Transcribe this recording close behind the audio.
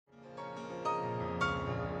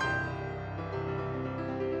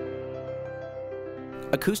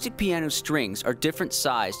Acoustic piano strings are different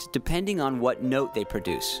sized depending on what note they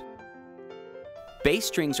produce. Bass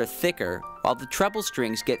strings are thicker, while the treble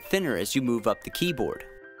strings get thinner as you move up the keyboard.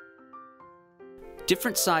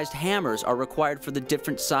 Different sized hammers are required for the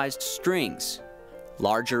different sized strings,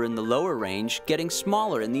 larger in the lower range, getting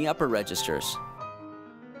smaller in the upper registers.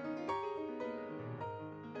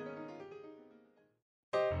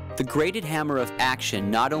 The graded hammer of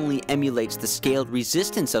action not only emulates the scaled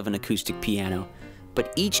resistance of an acoustic piano,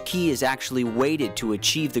 but each key is actually weighted to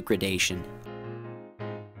achieve the gradation.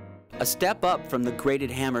 A step up from the graded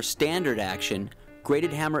hammer standard action,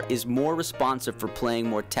 graded hammer is more responsive for playing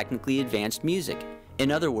more technically advanced music.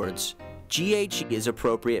 In other words, GHE is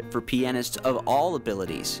appropriate for pianists of all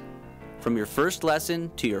abilities, from your first lesson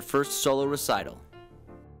to your first solo recital.